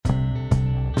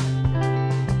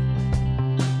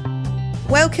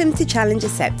Welcome to Challenge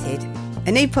Accepted,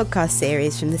 a new podcast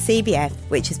series from the CBF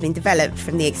which has been developed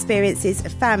from the experiences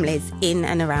of families in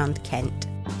and around Kent.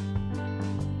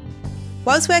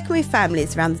 Whilst working with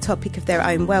families around the topic of their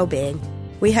own well-being,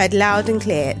 we heard loud and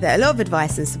clear that a lot of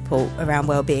advice and support around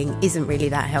well-being isn't really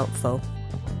that helpful.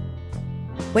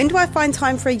 When do I find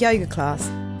time for a yoga class?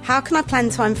 How can I plan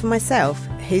time for myself?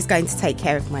 Who's going to take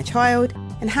care of my child?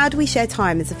 And how do we share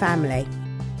time as a family?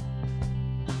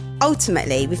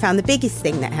 Ultimately, we found the biggest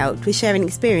thing that helped was sharing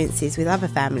experiences with other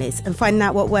families and finding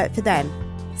out what worked for them.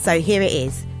 So here it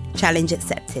is, Challenge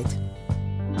Accepted.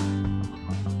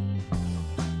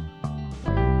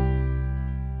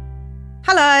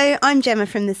 Hello, I'm Gemma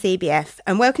from the CBF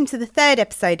and welcome to the third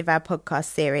episode of our podcast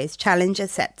series, Challenge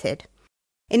Accepted.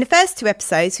 In the first two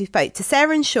episodes, we spoke to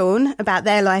Sarah and Sean about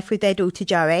their life with their daughter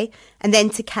Joey, and then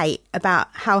to Kate about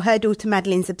how her daughter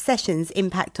Madeline's obsessions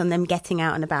impact on them getting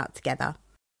out and about together.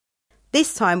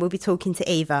 This time we'll be talking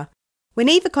to Eva. When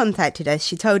Eva contacted us,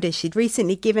 she told us she'd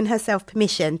recently given herself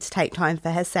permission to take time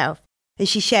for herself, and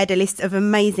she shared a list of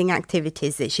amazing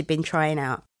activities that she'd been trying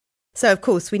out. So of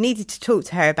course we needed to talk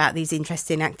to her about these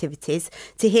interesting activities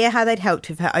to hear how they'd helped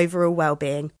with her overall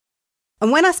well-being.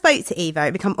 And when I spoke to Eva,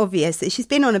 it became obvious that she's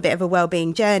been on a bit of a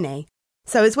well-being journey.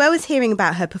 So as well as hearing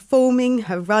about her performing,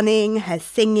 her running, her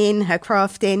singing, her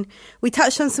crafting, we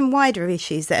touched on some wider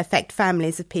issues that affect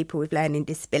families of people with learning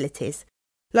disabilities,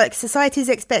 like society's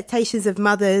expectations of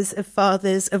mothers, of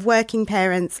fathers, of working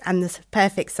parents, and the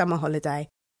perfect summer holiday.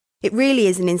 It really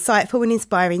is an insightful and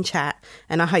inspiring chat,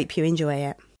 and I hope you enjoy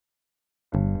it.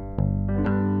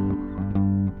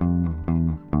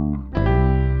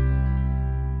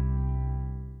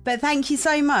 But thank you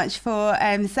so much for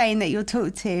saying that you'll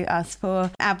talk to us for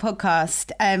our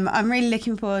podcast. I'm really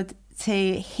looking forward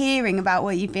to hearing about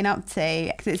what you've been up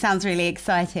to because it sounds really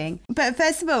exciting. But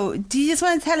first of all, do you just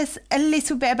want to tell us a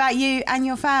little bit about you and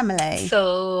your family?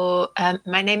 So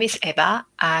my name is Eva.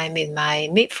 I'm in my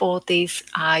mid-40s.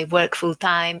 I work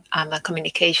full-time. I'm a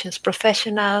communications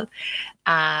professional.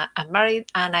 I'm married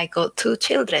and I got 2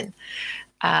 children.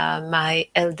 My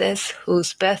eldest,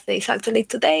 whose birthday is actually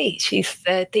today, she's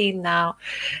 13 now,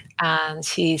 and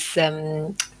she's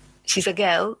a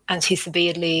girl, and she's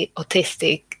severely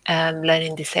autistic,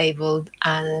 learning disabled,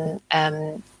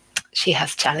 and she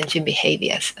has challenging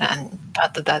behaviors, and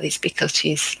part of that is because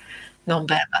she's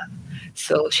nonverbal.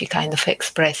 So she kind of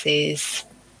expresses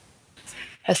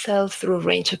herself through a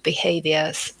range of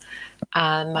behaviors.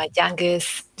 And my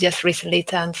youngest just recently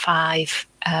turned 5.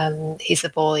 He's a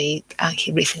boy and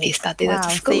he recently started at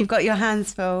school. So you've got your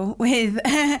hands full with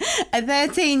a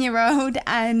 13-year-old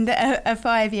and a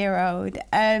 5-year-old.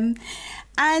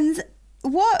 And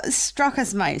what struck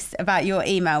us most about your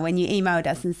email when you emailed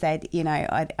us and said, you know,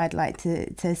 I'd like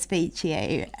to speak to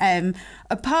you,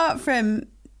 apart from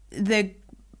the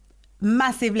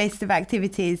massive list of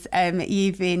activities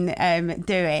you've been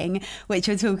doing, which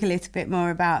we'll talk a little bit more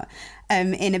about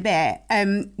in a bit,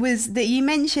 was that you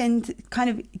mentioned kind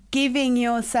of giving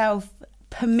yourself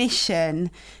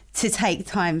permission to take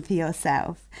time for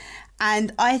yourself.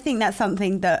 And I think that's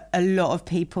something that a lot of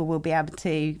people will be able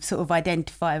to sort of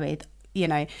identify with, you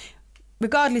know,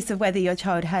 regardless of whether your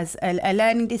child has a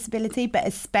learning disability, but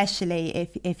especially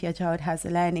if your child has a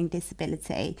learning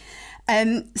disability.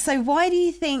 So why do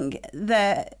you think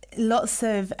that lots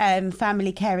of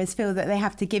family carers feel that they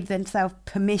have to give themselves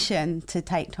permission to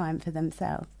take time for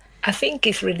themselves? I think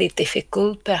it's really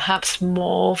difficult, perhaps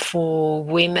more for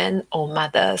women or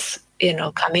mothers, you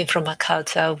know, coming from a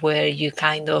culture where you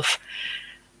kind of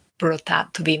brought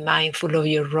up to be mindful of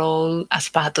your role as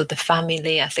part of the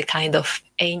family, as a kind of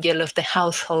angel of the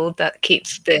household that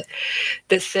keeps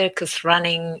the circus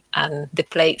running and the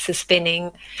plates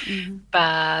spinning. Mm-hmm.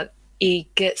 But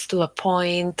it gets to a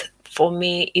point, for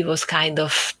me, it was kind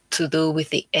of to do with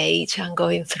the age I'm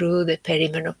going through, the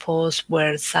perimenopause,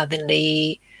 where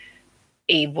suddenly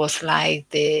it was like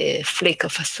the flick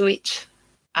of a switch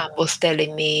and was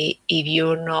telling me, if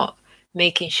you're not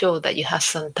making sure that you have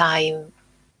some time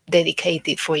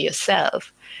dedicated for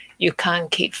yourself, you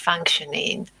can't keep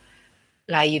functioning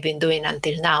like you've been doing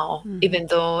until now, even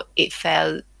though it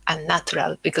felt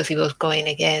unnatural because it was going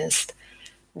against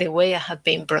the way I had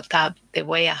been brought up, the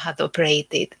way I had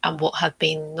operated, and what had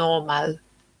been normal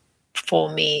for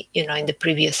me, you know, in the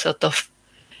previous sort of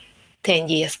 10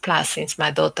 years plus since my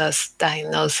daughter's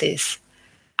diagnosis.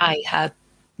 I had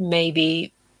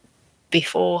maybe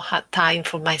before had time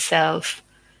for myself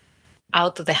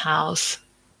out of the house.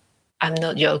 I'm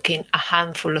not joking, a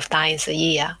handful of times a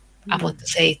year, I want to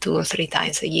say 2 or 3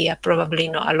 times a year, probably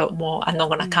not a lot more. I'm not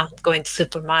going to count going to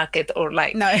supermarket or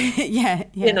like, No, yeah,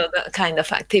 you yeah. know, that kind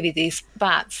of activities.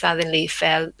 But suddenly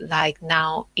felt like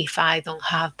now, if I don't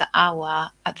have the hour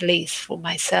at least for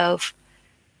myself,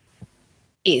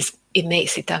 it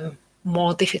makes it a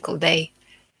more difficult day.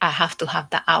 I have to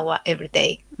have the hour every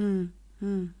day.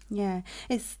 Yeah,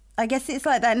 I guess it's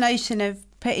like that notion of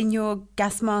putting your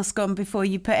gas mask on before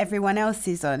you put everyone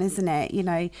else's on, isn't it? You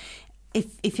know,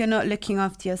 if you're not looking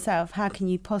after yourself, how can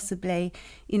you possibly,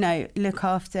 you know, look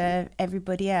after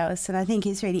everybody else? And I think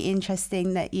it's really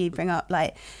interesting that you bring up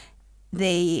like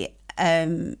the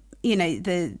you know,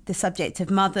 the subject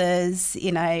of mothers,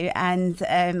 you know, and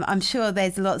I'm sure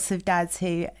there's lots of dads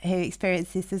who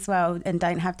experience this as well and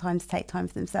don't have time to take time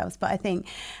for themselves. But I think,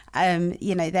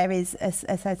 you know, there is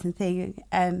a certain thing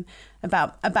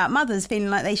about mothers feeling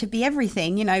like they should be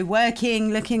everything, you know,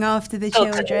 working, looking after the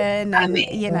children, and,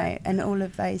 you know, and all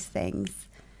of those things.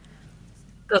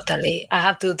 Totally. I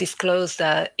have to disclose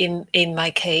that in my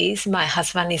case, my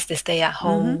husband is the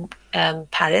stay-at-home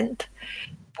parent.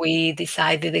 We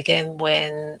decided again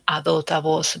when our daughter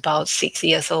was about 6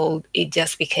 years old, it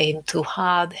just became too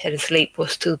hard. Her sleep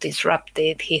was too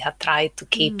disrupted. He had tried to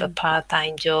keep a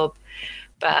part-time job,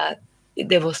 but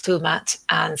there was too much,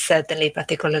 and certainly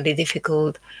particularly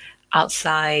difficult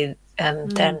outside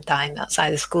term time, outside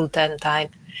the school term time.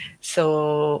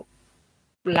 So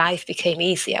life became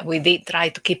easier. We did try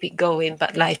to keep it going,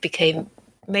 but life became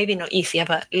maybe not easier,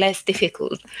 but less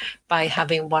difficult by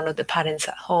having one of the parents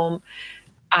at home.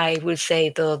 I will say,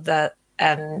 though, that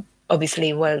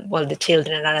obviously while the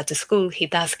children are at the school, he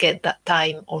does get that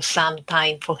time or some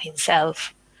time for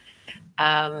himself.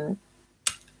 And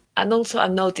also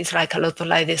I've noticed like a lot of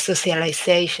like the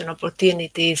socialization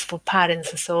opportunities for parents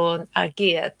and so on are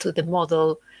geared to the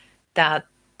model that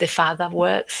the father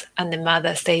works and the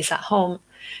mother stays at home.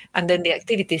 And then the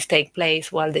activities take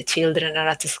place while the children are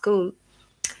at the school,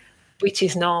 which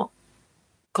is not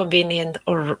convenient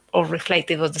or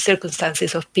reflective of the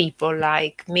circumstances of people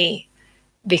like me,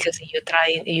 because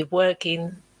you're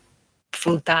working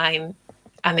full time.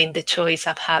 I mean, the choice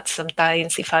I've had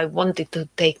sometimes, if I wanted to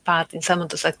take part in some of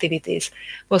those activities,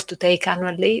 was to take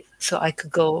annual leave so I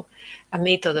could go and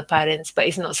meet other parents, but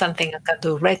it's not something I can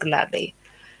do regularly.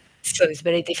 So it's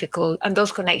very difficult. And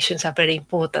those connections are very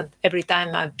important. Every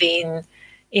time I've been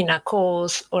in a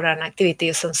course or an activity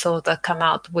of some sort, I come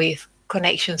out with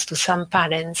connections to some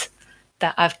parents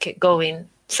that I've kept going,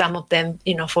 some of them,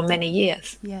 you know, for many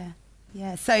years. Yeah.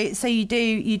 Yeah. So you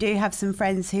do have some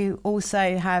friends who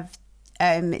also have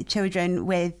children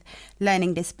with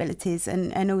learning disabilities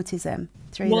and autism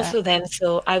through Most that. of them.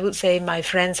 So I would say my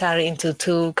friends are into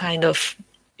two kind of,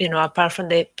 you know, apart from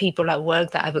the people at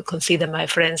work that I would consider my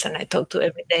friends and I talk to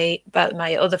every day, but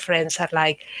my other friends are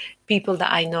like people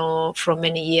that I know from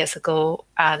many years ago,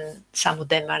 and some of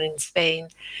them are in Spain,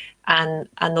 and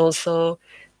also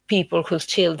people whose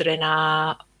children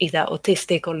are either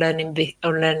autistic or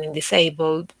learning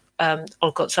disabled,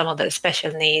 or got some other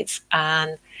special needs.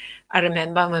 And I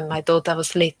remember when my daughter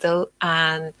was little,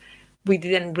 and we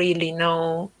didn't really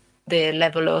know the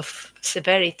level of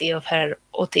severity of her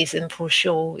autism for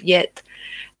sure yet.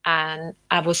 And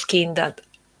I was keen that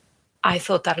I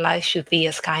thought our life should be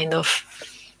as kind of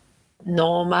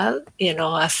normal, you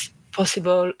know, as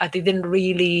possible. I didn't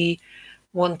really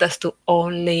want us to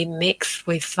only mix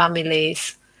with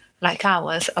families like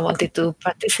ours. I wanted to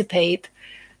participate,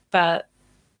 but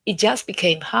it just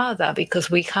became harder because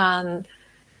we can't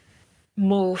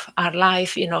move our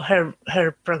life, you know,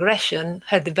 her progression,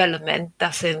 her development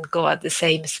doesn't go at the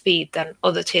same speed than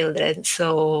other children.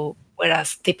 So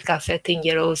whereas typical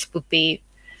 13-year-olds would be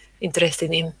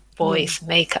interested in boys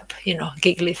makeup, you know,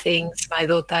 giggly things, my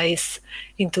daughter is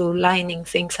into lining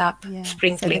things up,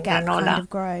 sprinkling so the gap granola, kind of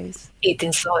grows.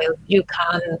 eating soil. You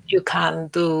can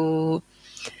do.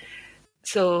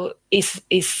 So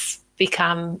it's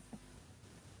become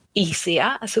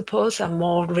easier, I suppose, and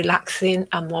more relaxing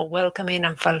and more welcoming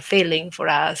and fulfilling for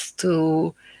us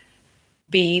to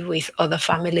be with other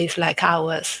families like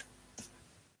ours,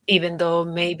 even though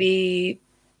maybe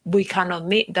we cannot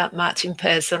meet that much in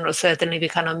person, or certainly we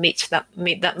cannot meet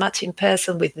that much in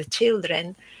person with the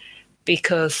children,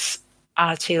 because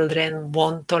our children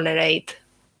won't tolerate,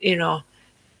 you know,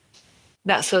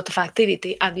 that sort of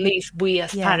activity. At least we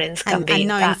as parents can be and in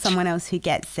knowing touch. someone else who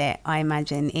gets it, I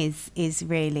imagine, is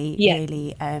really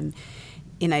really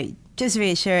you know, just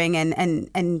reassuring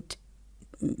and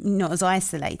not as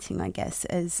isolating, I guess,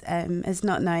 as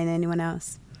not knowing anyone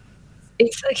else.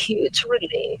 It's a huge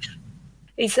relief.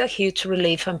 It's a huge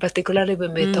relief, and particularly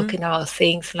when we're talking about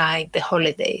things like the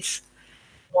holidays.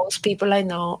 most people I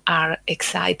know are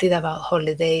excited about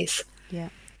holidays, Yeah.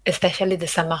 especially the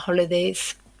summer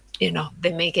holidays.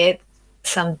 They may get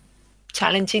some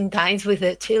challenging times with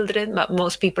their children, but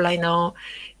most people I know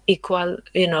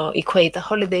equate a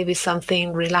holiday with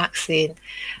something relaxing.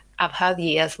 I've had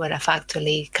years where I've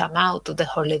actually come out of the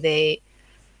holiday.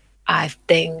 I've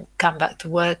then come back to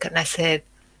work and I said,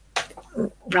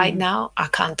 right now, I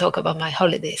can't talk about my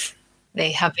holidays.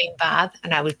 They have been bad,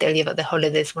 and I will tell you about the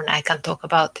holidays when I can talk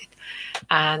about it.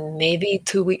 And maybe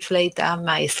 2 weeks later,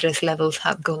 my stress levels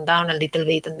had gone down a little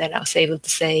bit, and then I was able to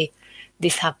say,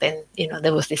 this happened.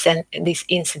 There was this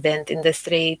incident in the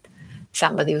street.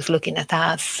 Somebody was looking at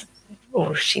us,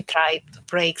 or she tried to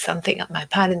break something at my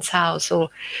parents' house,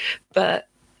 but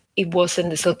it wasn't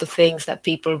the sort of things that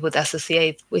people would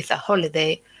associate with a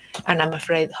holiday. And I'm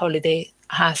afraid holiday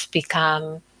has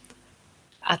become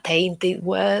a tainted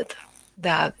word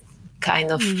that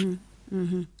kind of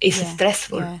is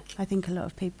stressful. Yeah, I think a lot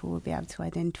of people will be able to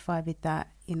identify with that.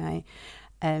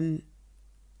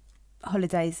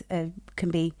 Holidays can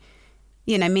be,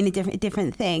 mean a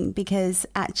different thing, because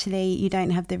actually you don't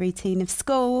have the routine of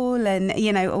school and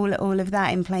all of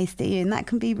that in place, do you? And that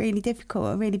can be really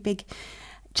difficult, a really big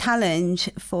challenge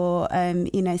for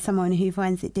someone who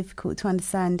finds it difficult to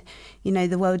understand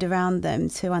the world around them,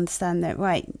 to understand that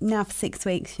right now for 6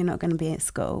 weeks you're not going to be at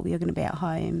school, you're going to be at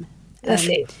home. That's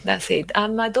it.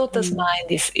 And my daughter's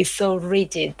mind is so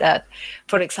rigid that,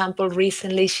 for example,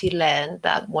 recently she learned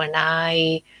that when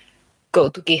I go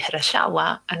to give her a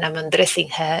shower and I'm undressing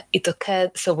her, it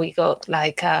occurred, so we got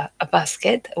like a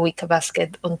wicker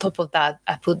basket. On top of that,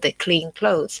 I put the clean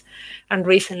clothes. And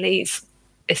recently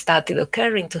it started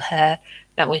occurring to her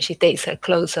that when she takes her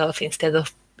clothes off, instead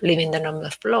of leaving them on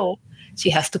the floor, she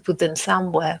has to put them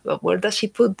somewhere. But where does she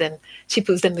put them? She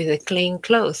puts them with the clean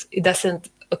clothes. It doesn't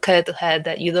occur to her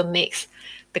that you don't mix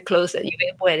the clothes that you've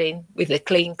been wearing with the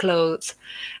clean clothes.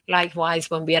 Likewise,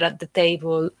 when we are at the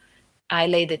table, I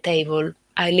lay the table,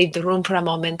 I leave the room for a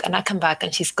moment, and I come back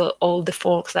and she's got all the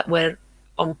forks that were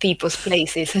on people's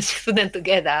places, and she put them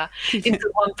together into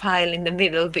one pile in the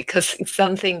middle, because it's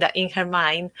something that in her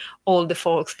mind, all the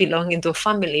forks belong into a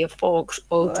family of forks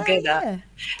all together. Yeah.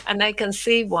 And I can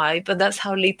see why, but that's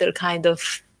how little kind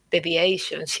of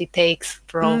deviation she takes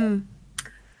from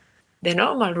the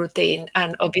normal routine.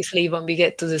 And obviously when we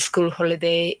get to the school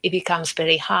holiday, it becomes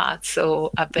very hard.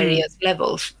 So at various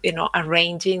levels,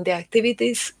 arranging the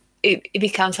activities, it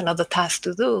becomes another task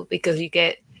to do, because you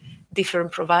get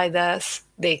different providers.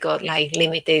 They got like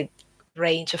limited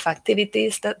range of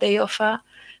activities that they offer.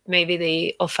 Maybe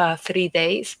they offer 3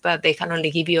 days, but they can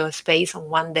only give you a space on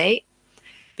 1 day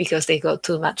because they got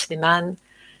too much demand.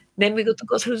 Then we got to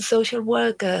go through the social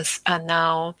workers, and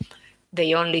now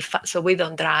they only so we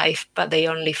don't drive, but they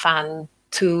only fund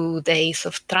 2 days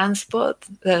of transport.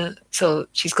 So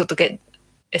she's got to get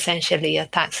essentially a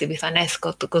taxi with an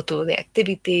escort to go to the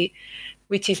activity,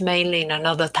 which is mainly in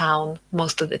another town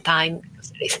most of the time,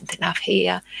 because there isn't enough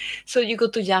here. So you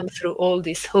got to jump through all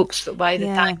these hoops. So by the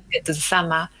time you get to the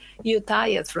summer, you're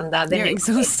tired from that. You're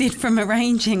exhausted from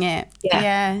arranging it.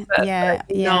 Yeah. But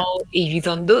if you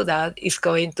don't do that, it's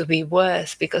going to be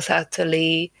worse, because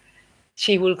actually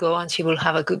she will go and she will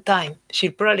have a good time.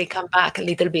 She'll probably come back a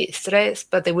little bit stressed,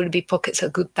 but there will be pockets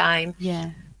of good time.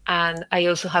 Yeah. And I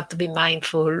also have to be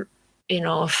mindful,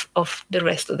 of the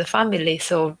rest of the family.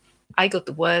 So I go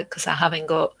to work because I haven't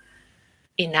got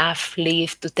enough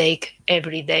leave to take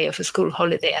every day of a school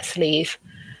holiday as leave.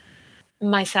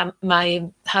 My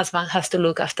husband has to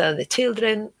look after the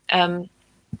children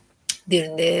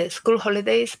during the school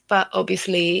holidays, but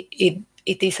obviously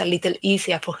it is a little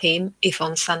easier for him if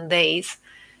on Sundays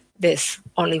there's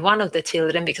only one of the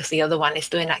children, because the other one is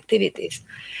doing activities.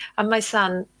 And my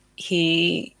son,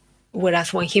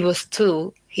 whereas when he was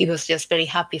 2, he was just very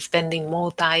happy spending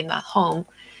more time at home.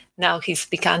 Now he's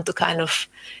begun to kind of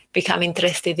become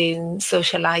interested in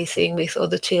socializing with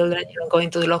other children, going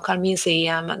to the local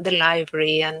museum and the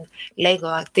library and Lego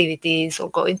activities, or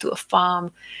going to a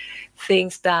farm,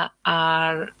 things that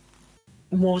are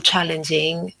more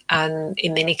challenging and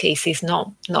in many cases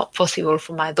not possible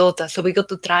for my daughter. So we got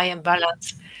to try and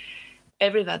balance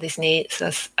everybody's needs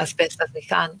as best as we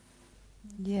can.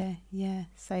 Yeah.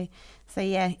 So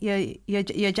yeah,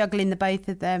 you're juggling the both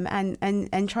of them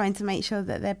and trying to make sure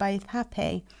that they're both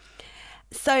happy.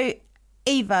 So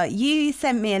Eva, you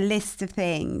sent me a list of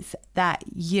things that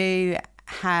you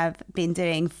have been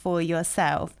doing for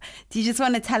yourself. Do you just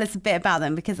want to tell us a bit about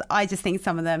them? Because I just think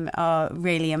some of them are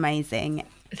really amazing.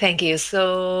 Thank you.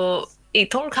 So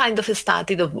it all kind of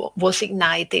was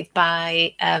ignited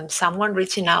by someone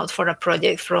reaching out for a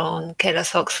project from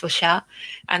Keras, Oxfordshire,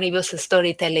 and it was a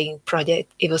storytelling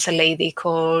project. It was a lady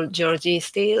called Georgie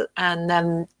Steele,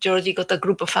 and Georgie got a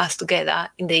group of us together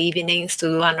in the evenings to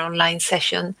do an online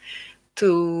session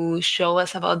to show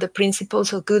us about the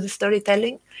principles of good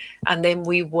storytelling. And then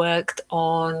we worked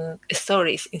on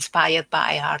stories inspired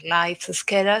by our lives as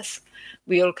Keras.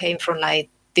 We all came from like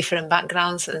different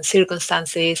backgrounds and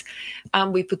circumstances,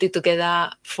 and we put it together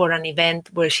for an event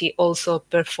where she also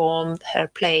performed her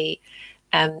play,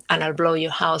 and I'll Blow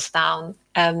Your House Down,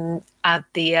 at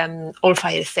the Old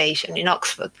Fire Station in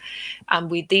Oxford. And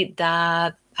we did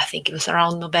that, I think it was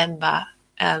around November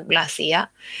last year.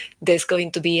 There's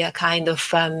going to be a kind of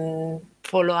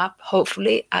follow-up,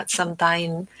 hopefully, at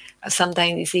sometime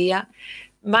this year.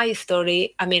 My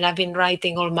story, I mean, I've been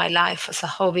writing all my life as a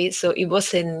hobby, so it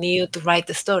wasn't new to write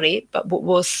a story, but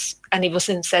it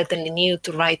wasn't certainly new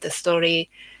to write a story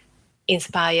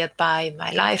inspired by my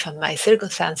life and my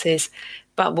circumstances.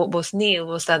 But what was new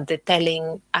was that the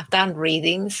telling, I've done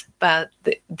readings, but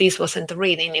this wasn't a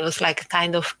reading. It was like a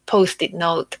kind of post-it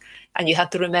note, and you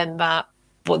had to remember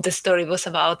what the story was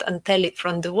about and tell it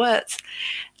from the words.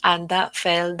 And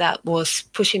that was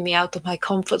pushing me out of my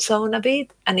comfort zone a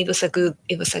bit, and it was a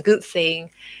good thing,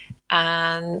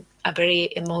 and a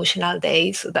very emotional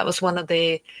day. So that was one of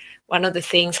the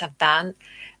things I've done.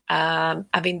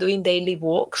 I've been doing daily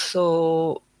walks.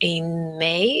 So in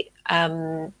May,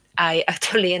 I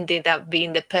actually ended up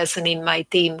being the person in my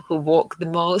team who walked the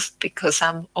most because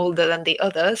I'm older than the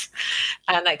others,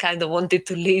 and I kind of wanted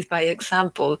to lead by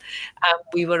example.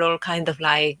 We were all kind of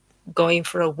like going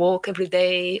for a walk every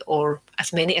day, or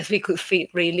as many as we could fit,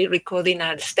 really recording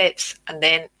our steps and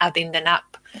then adding them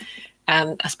up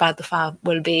as part of our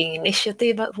well-being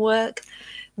initiative at work.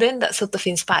 Then that sort of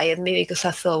inspired me because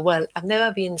I thought, well, I've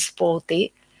never been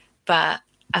sporty, but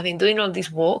I've been doing all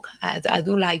this walk. I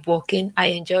do like walking. I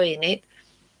enjoy it.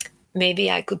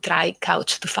 Maybe I could try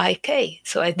Couch to 5K.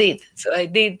 So I did. So I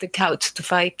did the Couch to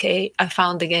 5K. I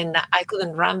found again that I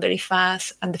couldn't run very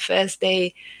fast. And the first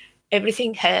day,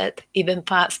 everything hurt, even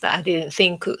parts that I didn't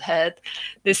think could hurt.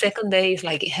 The second day is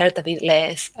like it hurt a bit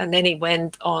less. And then it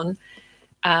went on.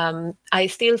 I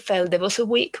still felt there was a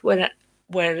week where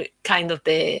kind of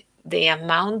the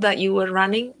amount that you were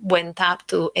running went up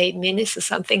to 8 minutes or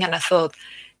something. And I thought,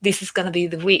 this is going to be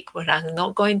the week where I'm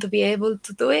not going to be able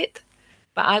to do it.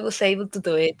 But I was able to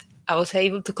do it. I was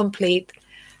able to complete.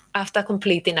 After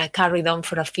completing, I carried on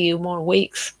for a few more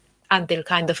weeks until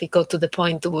kind of it got to the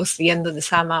point towards the end of the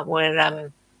summer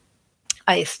where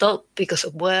I stopped because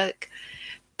of work.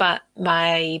 But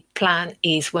my plan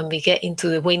is when we get into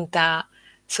the winter,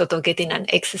 sort of getting an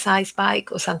exercise bike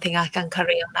or something I can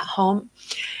carry on at home.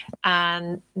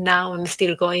 And now I'm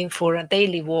still going for a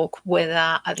daily walk,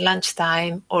 whether at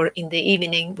lunchtime or in the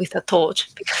evening with a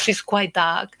torch because it's quite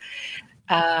dark.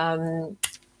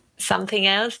 Something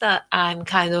else that I'm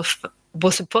kind of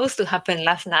was supposed to happen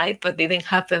last night but didn't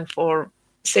happen for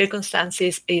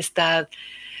circumstances is that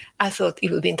I thought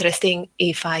it would be interesting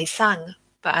if I sang,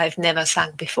 but I've never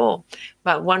sang before.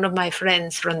 But one of my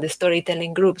friends from the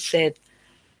storytelling group said,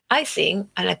 I sing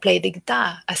and I play the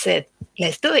guitar. I said,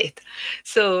 let's do it.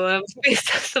 So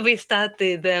we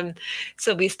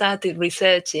started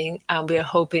researching, and we're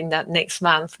hoping that next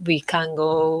month we can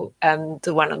go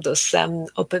to one of those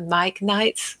open mic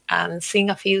nights and sing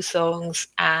a few songs.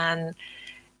 And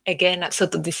again, I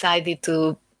sort of decided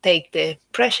to take the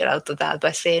pressure out of that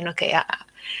by saying, okay,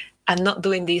 I'm not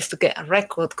doing this to get a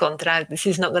record contract. This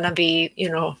is not going to be,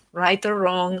 right or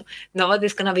wrong.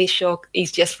 Nobody's going to be shocked.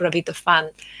 It's just for a bit of fun.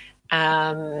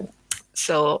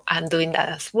 So I'm doing that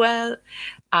as well.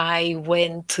 I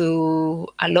went to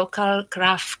a local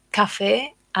craft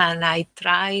cafe and I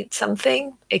tried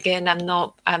something. Again, I'm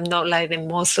not like the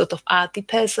most sort of arty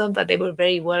person, but they were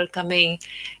very welcoming.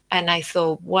 And I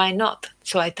thought, why not?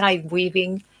 So I tried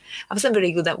weaving. I wasn't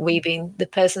very good at weaving. The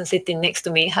person sitting next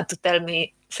to me had to tell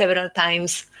me several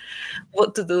times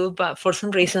what to do, but for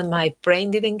some reason my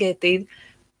brain didn't get it.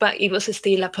 But it was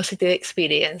still a positive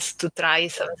experience to try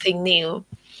something new.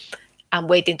 I'm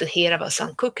waiting to hear about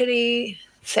some cookery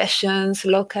sessions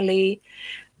locally.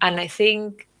 And I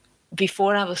think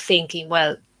before I was thinking,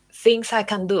 well, things I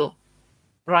can do,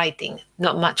 writing,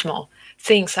 not much more.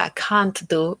 Things I can't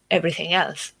do, everything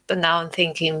else. But now I'm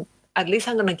thinking, at least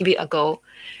I'm going to give it a go.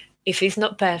 If it's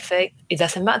not perfect, it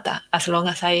doesn't matter, as long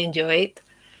as I enjoy it.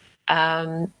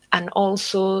 And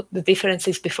also the difference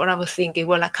is before I was thinking,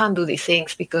 well, I can't do these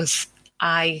things because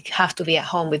I have to be at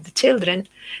home with the children,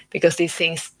 because these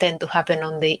things tend to happen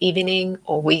on the evening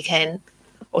or weekend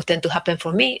or tend to happen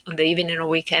for me on the evening or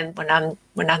weekend when I'm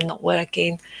not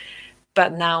working.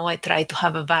 But now I try to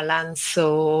have a balance.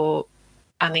 So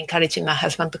I'm encouraging my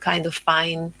husband to kind of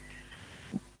find,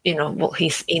 what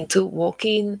he's into,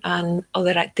 walking and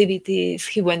other activities.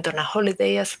 He went on a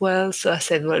holiday as well. So I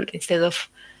said, well, instead of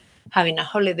having a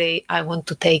holiday, I want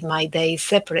to take my days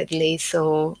separately.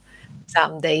 So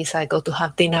some days I go to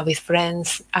have dinner with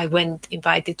friends. I went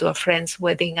invited to a friend's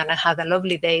wedding and I had a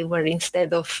lovely day where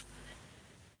instead of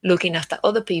looking after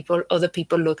other people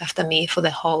look after me for the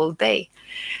whole day.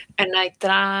 And I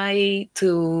try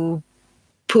to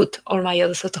put all my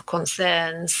other sort of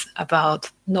concerns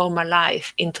about normal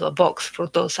life into a box for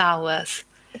those hours.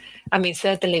 I mean,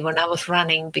 certainly when I was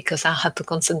running, because I had to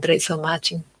concentrate so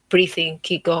much in breathing,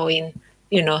 keep going,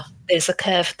 there's a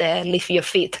curve there, lift your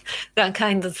feet, that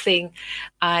kind of thing.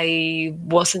 I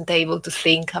wasn't able to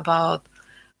think about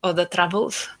other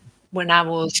troubles. When I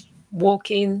was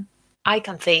walking, I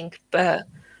can think, but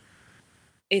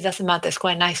it doesn't matter. It's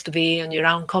quite nice to be on your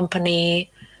own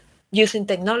company. Using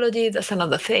technology, that's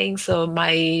another thing. So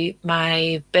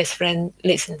my best friend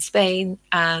lives in Spain,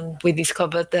 and we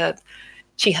discovered that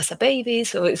she has a baby.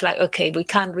 So it's like, okay, we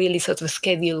can't really sort of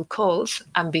schedule calls.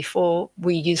 And before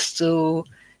we used to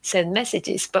send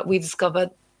messages, but we discovered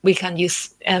we can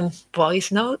use voice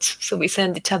notes. So we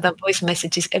send each other voice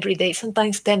messages every day,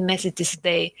 sometimes 10 messages a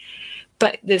day.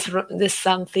 But there's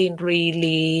something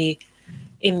really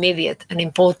immediate and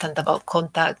important about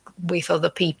contact with other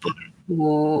people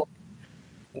who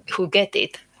get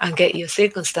it and get your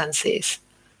circumstances.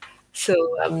 So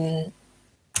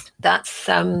that's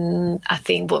I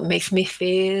think what makes me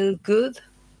feel good.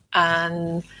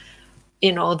 And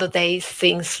other days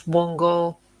things won't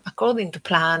go according to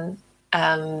plan,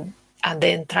 and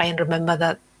then try and remember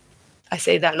that I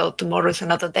say that a lot. Tomorrow is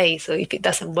another day. So if it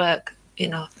doesn't work,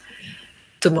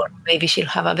 tomorrow maybe she'll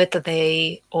have a better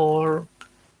day, or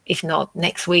if not,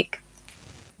 next week.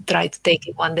 Try to take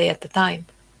it one day at a time.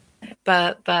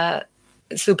 But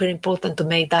it's super important to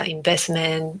make that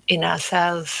investment in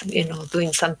ourselves,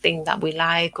 doing something that we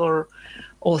like, or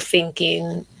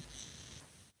thinking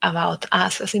about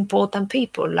us as important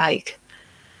people. Like,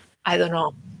 I don't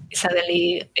know,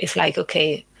 suddenly it's like,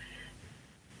 okay,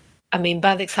 I mean,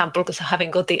 bad example because I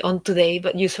haven't got it on today,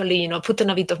 but usually, put on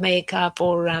a bit of makeup,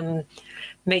 or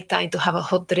make time to have a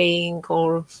hot drink,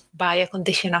 or buy a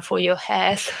conditioner for your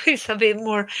hair. So it's a bit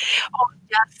more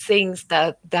just things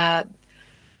that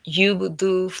you would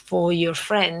do for your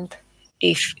friend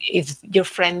if your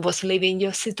friend was living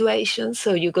your situation.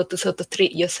 So you got to sort of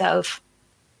treat yourself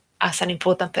as an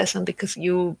important person, because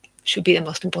you should be the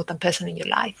most important person in your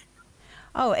life.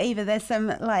 Oh, Eva, there's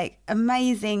some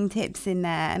amazing tips in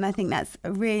there. And I think that's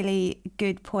a really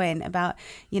good point about,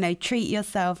 treat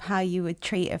yourself how you would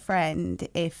treat a friend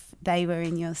if they were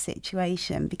in your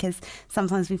situation, because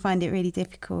sometimes we find it really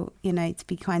difficult, to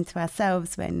be kind to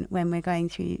ourselves when we're going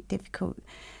through difficult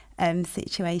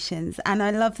situations. And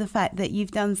I love the fact that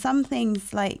you've done some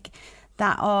things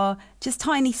that are just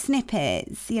tiny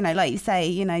snippets, like you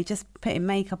say, just putting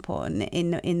makeup on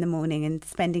in the morning and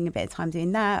spending a bit of time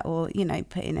doing that, or,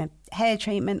 putting a hair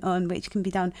treatment on, which can be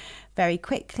done very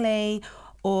quickly,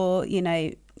 or,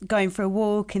 going for a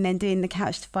walk and then doing the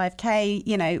Couch to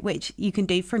 5K, which you can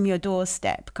do from your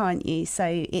doorstep, can't you?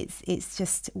 So it's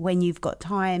just when you've got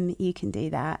time, you can do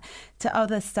that, to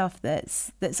other stuff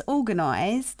that's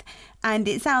organised. And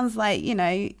it sounds like,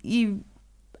 you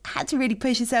had to really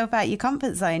push yourself out your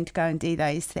comfort zone to go and do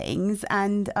those things.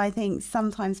 And I think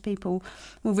sometimes people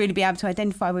will really be able to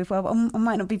identify with, well, I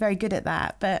might not be very good at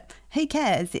that, but who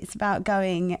cares? It's about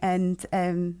going and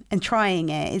trying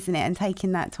it, isn't it? And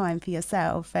taking that time for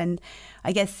yourself. And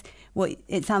I guess what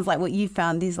it sounds like what you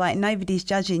found is nobody's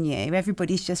judging you.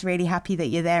 Everybody's just really happy that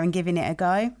you're there and giving it a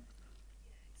go.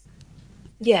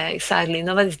 Yeah, exactly.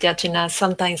 Nobody's judging us.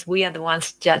 Sometimes we are the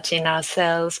ones judging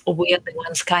ourselves, or we are the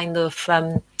ones kind of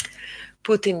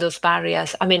putting those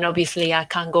barriers. I mean, obviously, I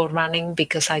can't go running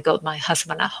because I got my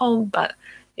husband at home, but,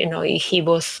 if he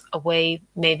was away,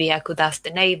 maybe I could ask the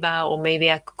neighbor, or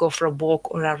maybe I could go for a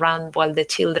walk or a run while the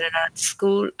children are at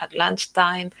school at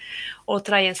lunchtime, or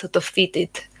try and sort of fit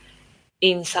it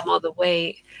in some other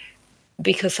way.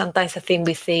 Because sometimes I think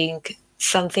we think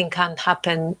something can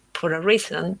happen for a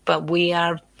reason, but we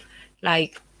are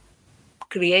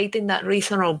creating that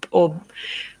reason, or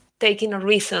taking a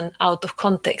reason out of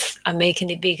context and making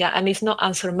it bigger. And it's not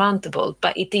unsurmountable,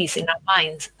 but it is in our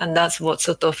minds. And that's what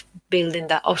sort of building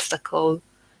that obstacle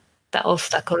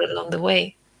along the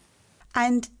way.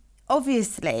 And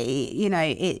obviously,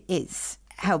 it's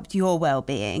helped your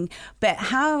well-being, but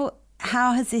how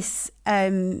has this,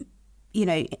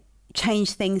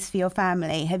 changed things for your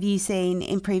family? Have you seen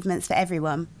improvements for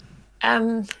everyone?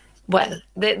 Well,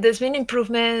 there's been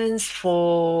improvements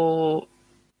for.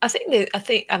 I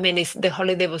mean, the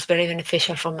holiday was very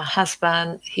beneficial for my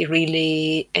husband. He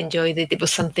really enjoyed it. It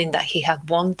was something that he had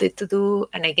wanted to do.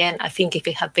 And again, I think if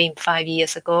it had been 5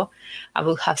 years ago, I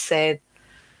would have said,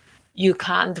 you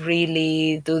can't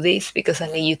really do this because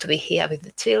I need you to be here with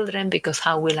the children, because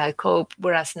how will I cope?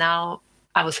 Whereas now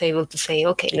I was able to say,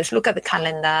 okay, let's look at the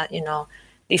calendar,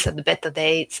 these are the better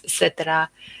dates, etc.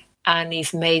 And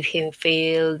it's made him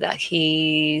feel that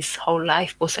his whole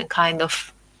life wasn't kind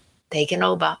of taken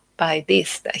over by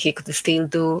this, that he could still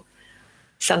do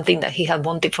something that he had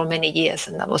wanted for many years,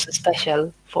 and that was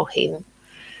special for him.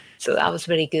 So that was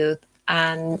very good.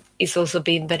 And it's also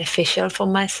been beneficial for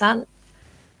my son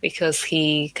because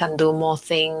he can do more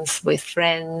things with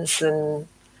friends and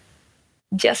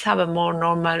just have a more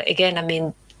normal, again, I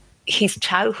mean, his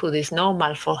childhood is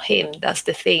normal for him. That's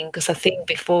the thing. Because I think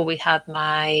before we had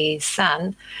my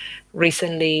son,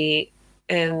 recently,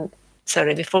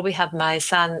 before we had my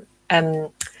son,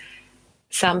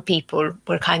 some people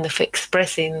were kind of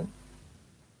expressing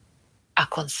a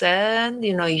concern,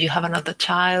 you have another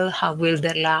child, how will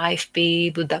their life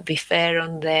be? Would that be fair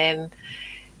on them?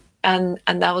 And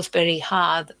that was very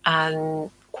hard and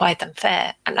quite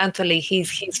unfair. And actually,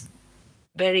 he's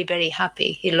very, very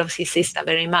happy. He loves his sister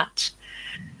very much.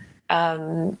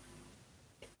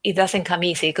 It doesn't come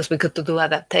easy because we got to do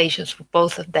adaptations for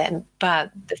both of them.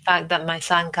 But the fact that my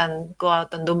son can go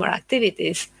out and do more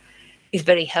activities is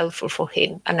very helpful for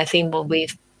him. And I think what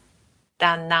we've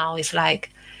done now is like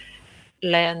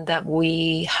learn that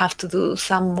we have to do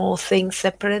some more things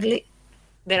separately.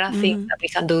 There are things that we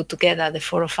can do together, the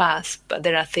four of us, but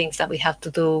there are things that we have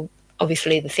to do.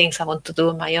 Obviously, the things I want to do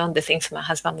on my own, the things my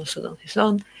husband wants to do on his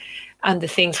own, and the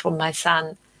things for my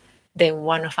son, then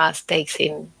one of us takes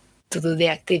him to do the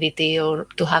activity or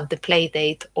to have the play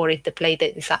date, or if the play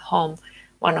date is at home,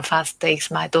 one of us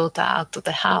takes my daughter out to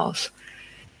the house,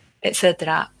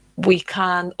 etc. We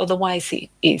can't, otherwise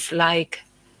it's like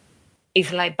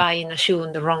buying a shoe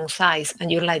in the wrong size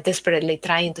and you're like desperately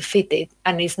trying to fit it,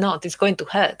 and it's going to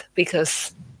hurt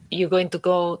because you're going to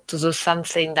go to do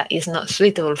something that is not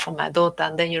suitable for my daughter,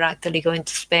 and then you're actually going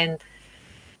to spend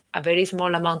a very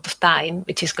small amount of time,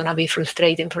 which is going to be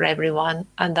frustrating for everyone,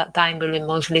 and that time will be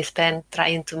mostly spent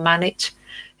trying to manage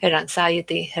her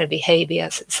anxiety, her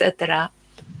behaviors, etc.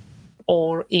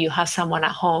 Or if you have someone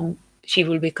at home, she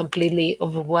will be completely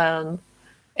overwhelmed,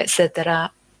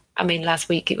 etc. I mean, last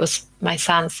week it was my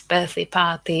son's birthday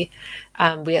party.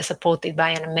 We are supported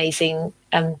by an amazing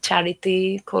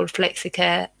charity called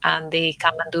FlexiCare, and they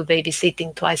come and do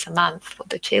babysitting twice a month for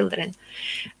the children.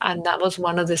 And that was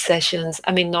one of the sessions.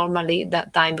 I mean, normally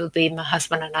that time would be my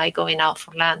husband and I going out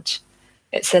for lunch,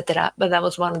 etc. But that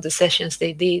was one of the sessions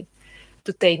they did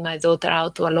to take my daughter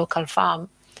out to a local farm.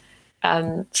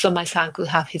 So my son could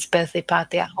have his birthday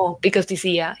party at home, because this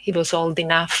year he was old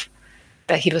enough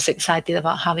that he was excited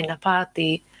about having a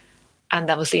party, and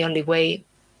that was the only way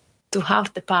to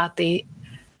have the party.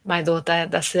 My daughter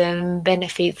doesn't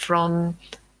benefit from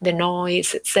the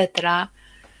noise, etc.,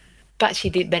 but she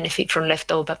did benefit from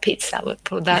leftover pizza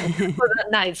for that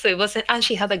night. So it wasn't, and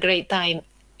she had a great time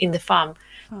in the farm,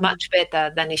 much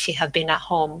better than if she had been at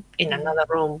home in another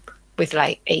room with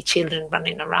like 8 children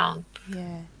running around.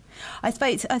 Yeah. I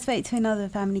spoke to another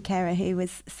family carer who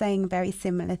was saying a very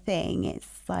similar thing.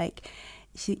 It's like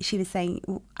she was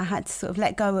saying, I had to sort of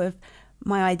let go of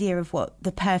my idea of what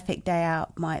the perfect day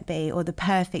out might be, or the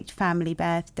perfect family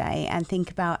birthday, and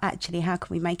think about actually how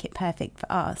can we make it perfect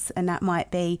for us. And that might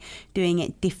be doing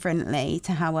it differently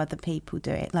to how other people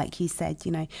do it. Like you said,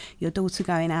 your daughter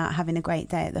going out having a great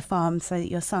day at the farm so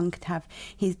that your son could have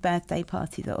his birthday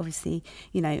party that obviously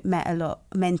meant a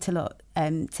lot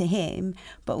to him,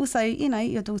 but also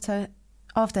your daughter,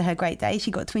 after her great day, she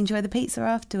got to enjoy the pizza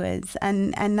afterwards,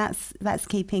 and that's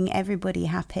keeping everybody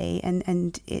happy,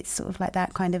 and it's sort of like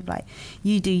that kind of like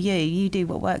you do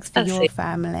what works for your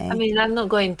family. I mean, I'm not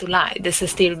going to lie,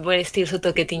 we're still sort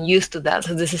of getting used to that,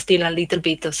 so there's still a little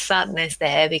bit of sadness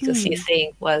there, because you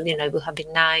think, well, it would have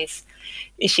been nice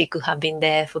if she could have been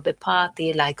there for the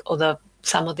party like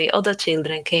some of the other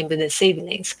children came with their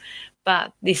siblings,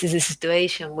 but this is the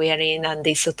situation we are in, and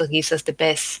this sort of gives us the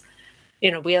best.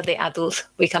 We are the adults.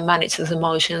 We can manage those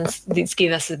emotions. This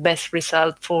gives us the best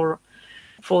result for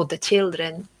the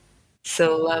children.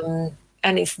 So,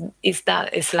 and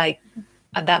it's like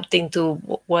adapting to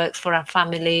what works for our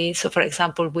family. So, for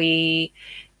example,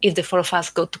 if the four of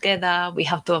us go together, we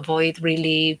have to avoid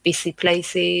really busy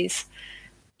places.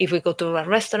 if we go to a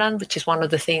restaurant, which is one of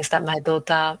the things that my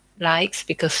daughter likes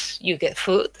because you get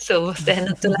food, so what's there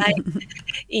not to like?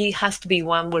 It has to be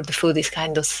one where the food is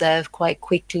kind of served quite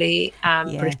quickly,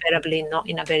 and preferably not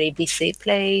in a very busy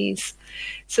place.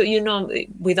 So,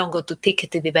 we don't go to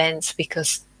ticketed events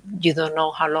because you don't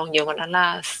know how long you're going to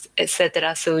last,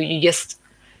 etc. So you just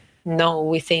know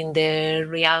within the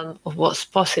realm of what's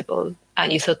possible,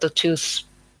 and you sort of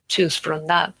choose from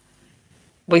that.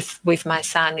 With my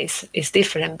son is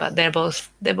different, but they're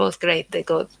both great. They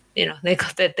got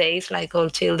their days like all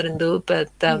children do, but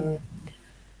and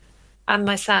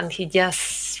my son, he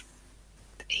just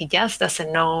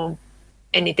doesn't know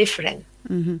any different.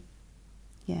 Mm-hmm.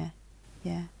 Yeah.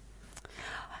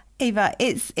 Eva,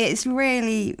 it's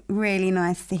really, really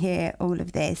nice to hear all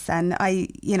of this, and I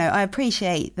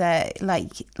appreciate that,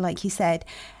 like you said,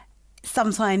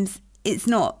 sometimes it's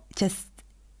not just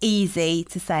easy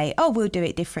to say, oh, we'll do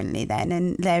it differently then,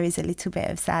 and there is a little bit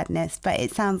of sadness, but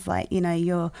it sounds like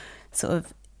you're sort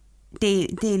of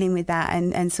dealing with that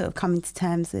and sort of coming to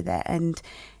terms with it and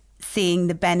seeing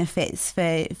the benefits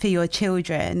for your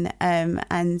children, and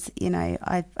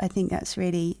I think that's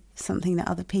really something that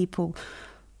other people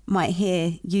might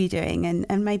hear you doing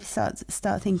and maybe start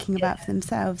thinking about for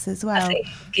themselves as well. I think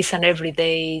it's an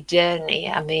everyday journey.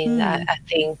 I mean, I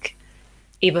think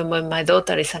even when my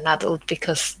daughter is an adult,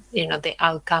 because the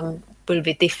outcome will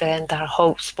be different. Our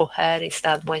hopes for her is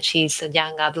that when she's a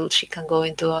young adult, she can go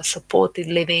into a supported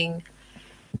living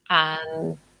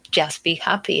and just be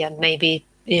happy, and maybe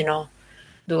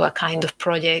do a kind of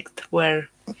project where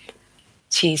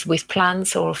she's with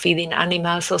plants or feeding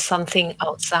animals or something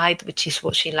outside, which is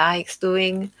what she likes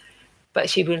doing. But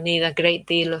she will need a great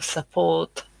deal of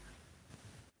support.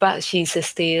 But she's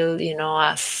still,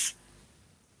 as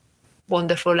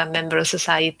wonderful a member of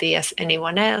society as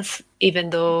anyone else, even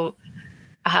though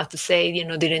I have to say,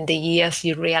 during the years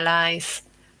you realize,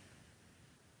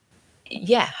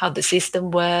 how the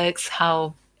system works,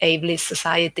 how ableist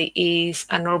society is,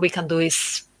 and all we can do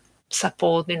is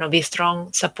support, be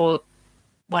strong, support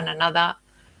one another,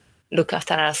 look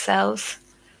after ourselves.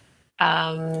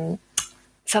 Something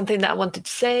that I wanted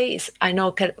to say is, I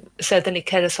know certainly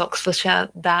Carers Oxfordshire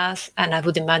does, and I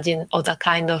would imagine other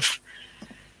kind of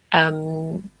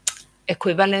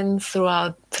equivalent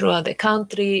throughout the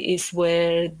country, is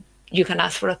where you can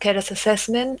ask for a carers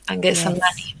assessment and get some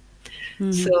money.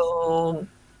 Mm-hmm. So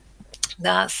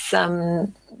that's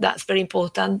very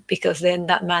important, because then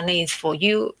that money is for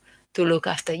you to look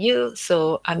after you.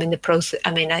 So I'm in the process.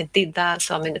 I mean, I did that,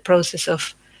 so I'm in the process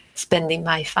of spending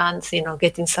my funds,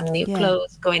 getting some new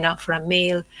clothes, going out for a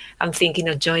meal. I'm thinking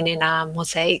of joining a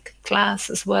mosaic class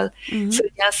as well. Mm-hmm. So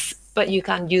but you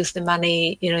can use the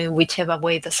money, in whichever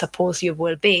way that supports your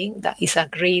well-being, that is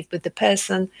agreed with the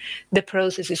person. The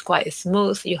process is quite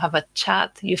smooth. You have a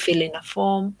chat, you fill in a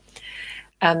form.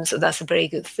 So that's a very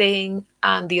good thing.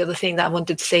 And the other thing that I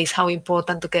wanted to say is how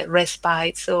important to get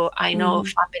respite. So I know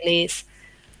families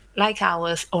like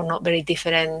ours are not very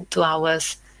different to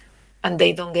ours, and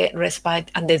they don't get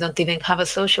respite, and they don't even have a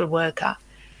social worker.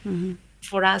 Mm-hmm.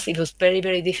 For us, it was very,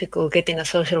 very difficult getting a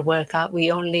social worker.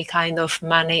 We only kind of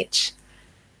managed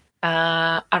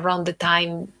around the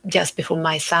time just before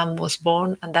my son was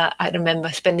born. And that I remember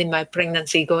spending my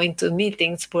pregnancy going to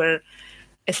meetings where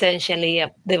essentially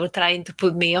they were trying to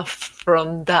put me off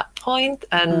from that point.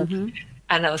 And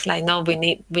I was like, no, we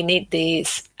need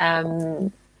this.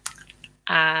 And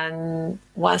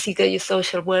once you get your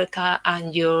social worker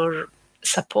and your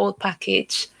support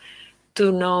package, to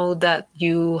know that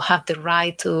you have the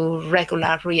right to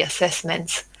regular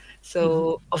reassessments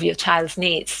of your child's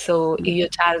needs. So if your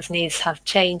child's needs have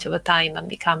changed over time and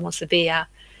become more severe,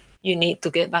 you need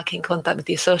to get back in contact with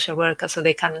your social worker so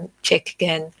they can check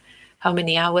again how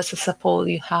many hours of support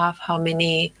you have, how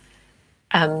many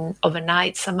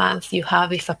overnights a month you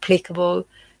have, if applicable,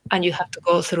 and you have to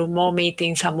go through more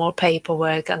meetings and more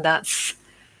paperwork, and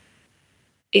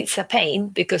it's a pain,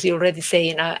 because you're already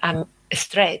saying I'm a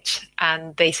stretch,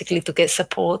 and basically to get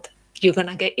support you're going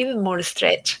to get even more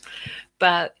stretch,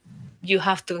 but you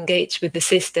have to engage with the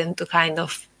system to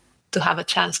have a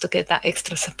chance to get that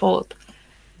extra support.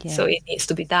 So it needs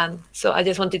to be done. So I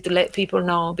just wanted to let people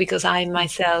know, because I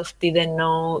myself didn't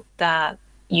know that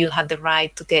you had the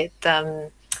right to get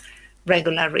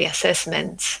regular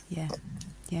reassessments.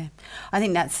 Yeah. I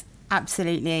think that's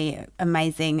absolutely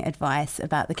amazing advice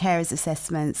about the carers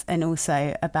assessments, and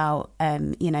also about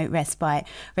respite.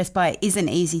 Respite isn't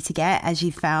easy to get, as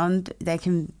you found. There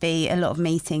can be a lot of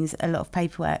meetings, a lot of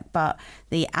paperwork, but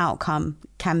the outcome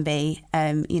can be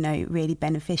really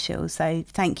beneficial. So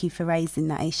thank you for raising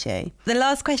that issue. The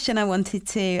last question I wanted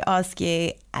to ask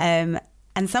you,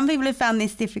 and some people have found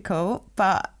this difficult,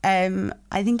 but I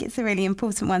think it's a really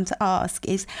important one to ask,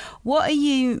 is what are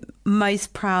you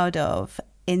most proud of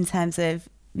in terms of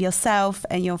yourself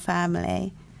and your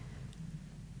family?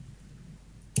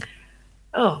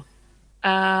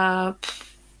 Yeah,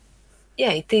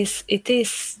 it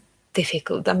is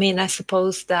difficult. I mean, I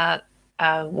suppose that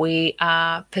we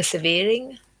are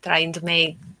persevering, trying to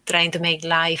make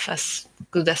life as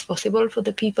good as possible for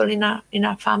the people in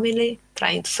our family,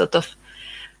 trying to sort of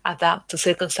adapt to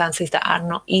circumstances that are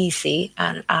not easy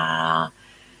and are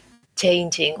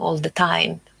changing all the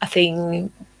time. I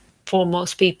think for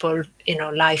most people,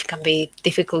 life can be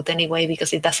difficult anyway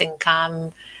because it doesn't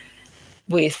come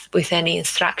with any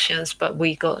instructions, but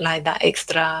we got like that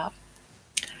extra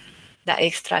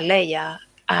layer.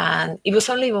 And it was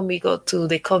only when we got to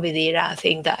the COVID era, I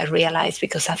think, that I realized,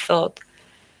 because I thought,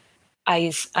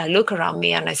 I look around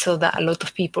me and I saw that a lot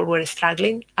of people were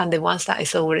struggling, and the ones that I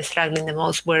saw were struggling the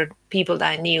most were people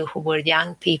that I knew who were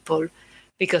young people,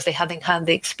 because they hadn't had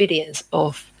the experience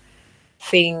of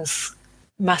things,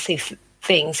 massive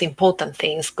things, important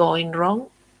things going wrong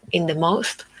in the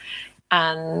most.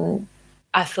 And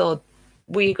I thought,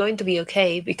 we're going to be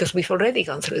okay because we've already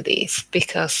gone through this,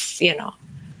 because,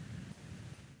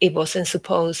 it wasn't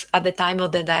supposed, at the time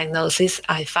of the diagnosis,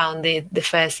 I found it the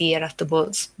first year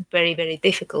afterwards very, very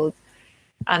difficult.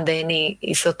 And then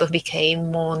it sort of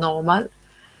became more normal.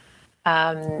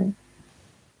 But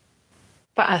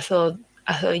I thought,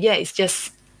 yeah, it's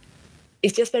just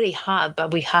very hard,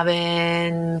 but we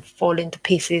haven't fallen to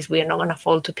pieces. We're not going to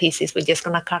fall to pieces. We're just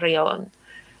going to carry on.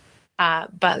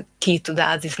 But key to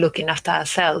that is looking after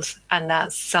ourselves. And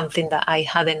that's something that I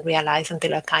hadn't realized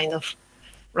until I kind of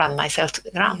ran myself to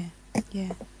the ground.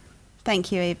 Yeah.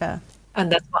 Thank you, Eva. And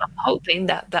that's what I'm hoping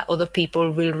that other people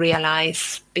will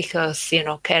realize, because,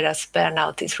 carers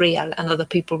burnout is real, and other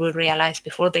people will realize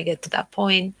before they get to that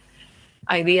point,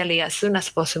 ideally as soon as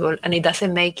possible. And it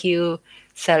doesn't make you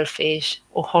selfish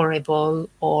or horrible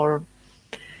or,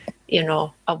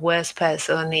 a worse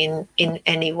person in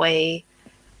any way.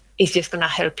 It's just going to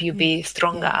help you be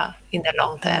stronger in the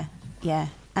long term. Yeah.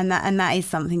 And that is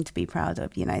something to be proud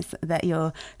of, so that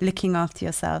you're looking after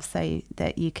yourself so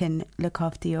that you can look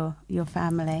after your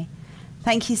family.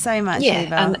 Thank you so much,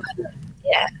 Eva.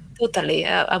 Yeah, totally.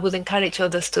 I would encourage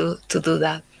others to do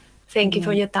that. Thank you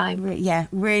for your time. Yeah,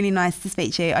 really nice to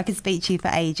speak to you. I could speak to you for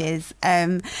ages.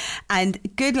 And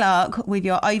good luck with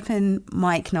your open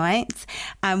mic nights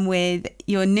and with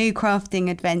your new crafting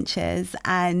adventures,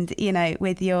 and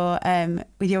with your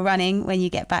running when you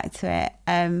get back to it.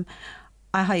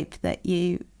 I hope that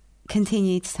you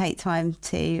continue to take time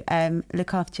to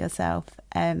look after yourself.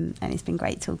 And it's been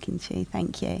great talking to you.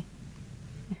 Thank you.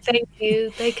 Thank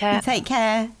you. Take care. Take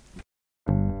care.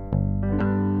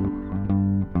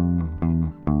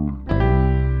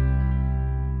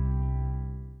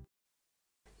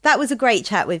 That was a great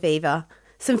chat with Eva.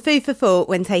 Some food for thought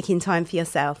when taking time for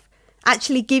yourself.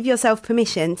 Actually give yourself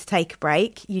permission to take a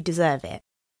break. You deserve it.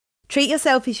 Treat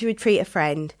yourself as you would treat a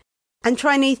friend. And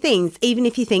try new things, even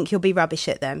if you think you'll be rubbish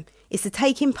at them. It's the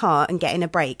taking part and getting a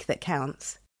break that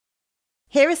counts.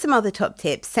 Here are some other top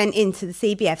tips sent into the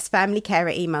CBF's Family Carer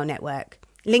email network.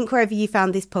 Link wherever you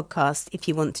found this podcast if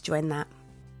you want to join that.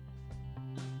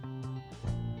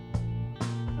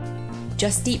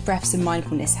 Just deep breaths and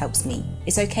mindfulness helps me.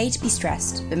 It's okay to be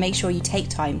stressed, but make sure you take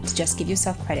time to just give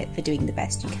yourself credit for doing the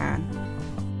best you can.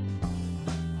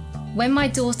 When my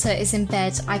daughter is in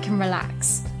bed, I can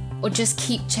relax, or just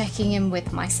keep checking in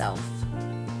with myself.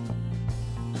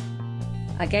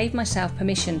 I gave myself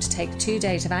permission to take 2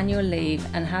 days of annual leave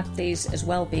and have these as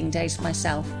well-being days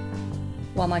myself.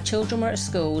 While my children were at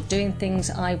school doing things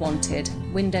I wanted,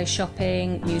 window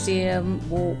shopping, museum,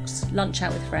 walks, lunch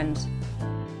out with friends.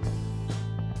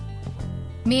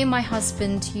 Me and my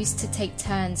husband used to take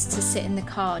turns to sit in the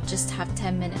car just to have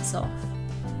 10 minutes off.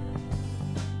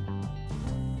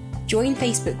 Join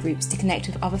Facebook groups to connect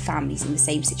with other families in the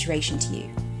same situation to you.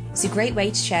 It's a great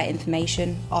way to share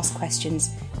information, ask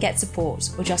questions, get support,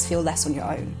 or just feel less on your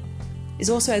own. It's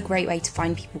also a great way to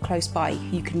find people close by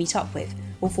who you can meet up with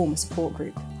or form a support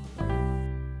group.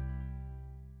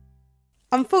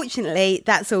 Unfortunately,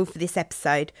 that's all for this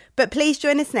episode, but please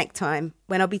join us next time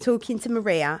when I'll be talking to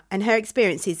Maria and her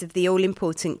experiences of the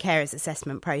all-important carers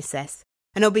assessment process,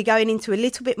 and I'll be going into a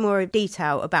little bit more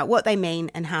detail about what they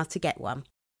mean and how to get one.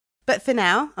 But for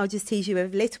now, I'll just tease you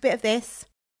with a little bit of this.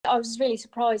 I was really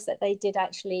surprised that they did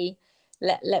actually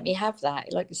let me have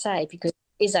that, like you say, because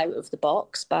it is out of the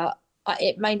box, but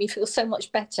it made me feel so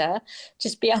much better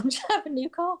just be able to have a new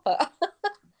carpet.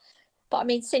 But I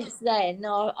mean, since then,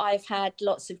 I've had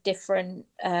lots of different.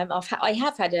 I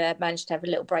have managed to have a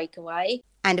little breakaway,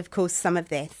 and of course, some of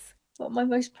this. What am I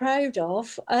most proud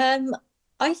of?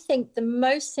 I think the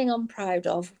most thing I'm proud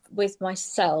of with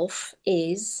myself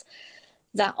is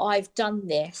that I've done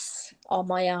this on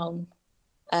my own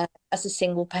as a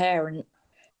single parent.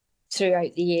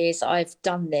 Throughout the years, I've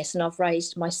done this, and I've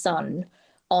raised my son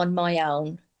on my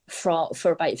own for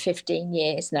about 15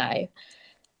 years now.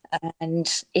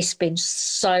 And it's been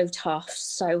so tough,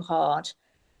 so hard.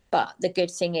 But the good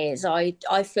thing is I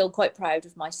feel quite proud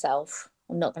of myself.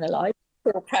 I'm not going to lie.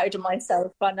 I feel proud of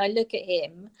myself when I look at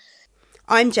him.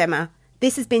 I'm Gemma.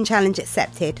 This has been Challenge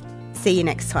Accepted. See you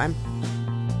next time.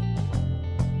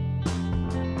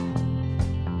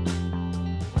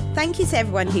 Thank you to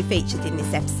everyone who featured in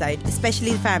this episode,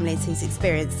 especially the families whose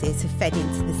experiences have fed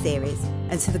into the series,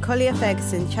 and to the Collier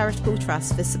Ferguson Charitable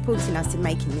Trust for supporting us in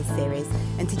making this series,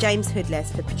 and to James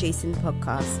Hoodless for producing the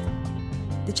podcast.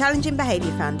 The Challenging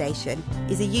Behaviour Foundation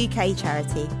is a UK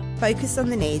charity focused on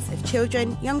the needs of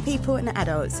children, young people and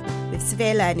adults with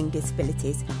severe learning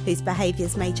disabilities whose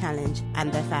behaviours may challenge,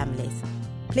 and their families.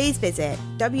 Please visit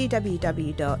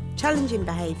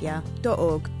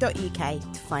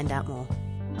www.challengingbehaviour.org.uk to find out more.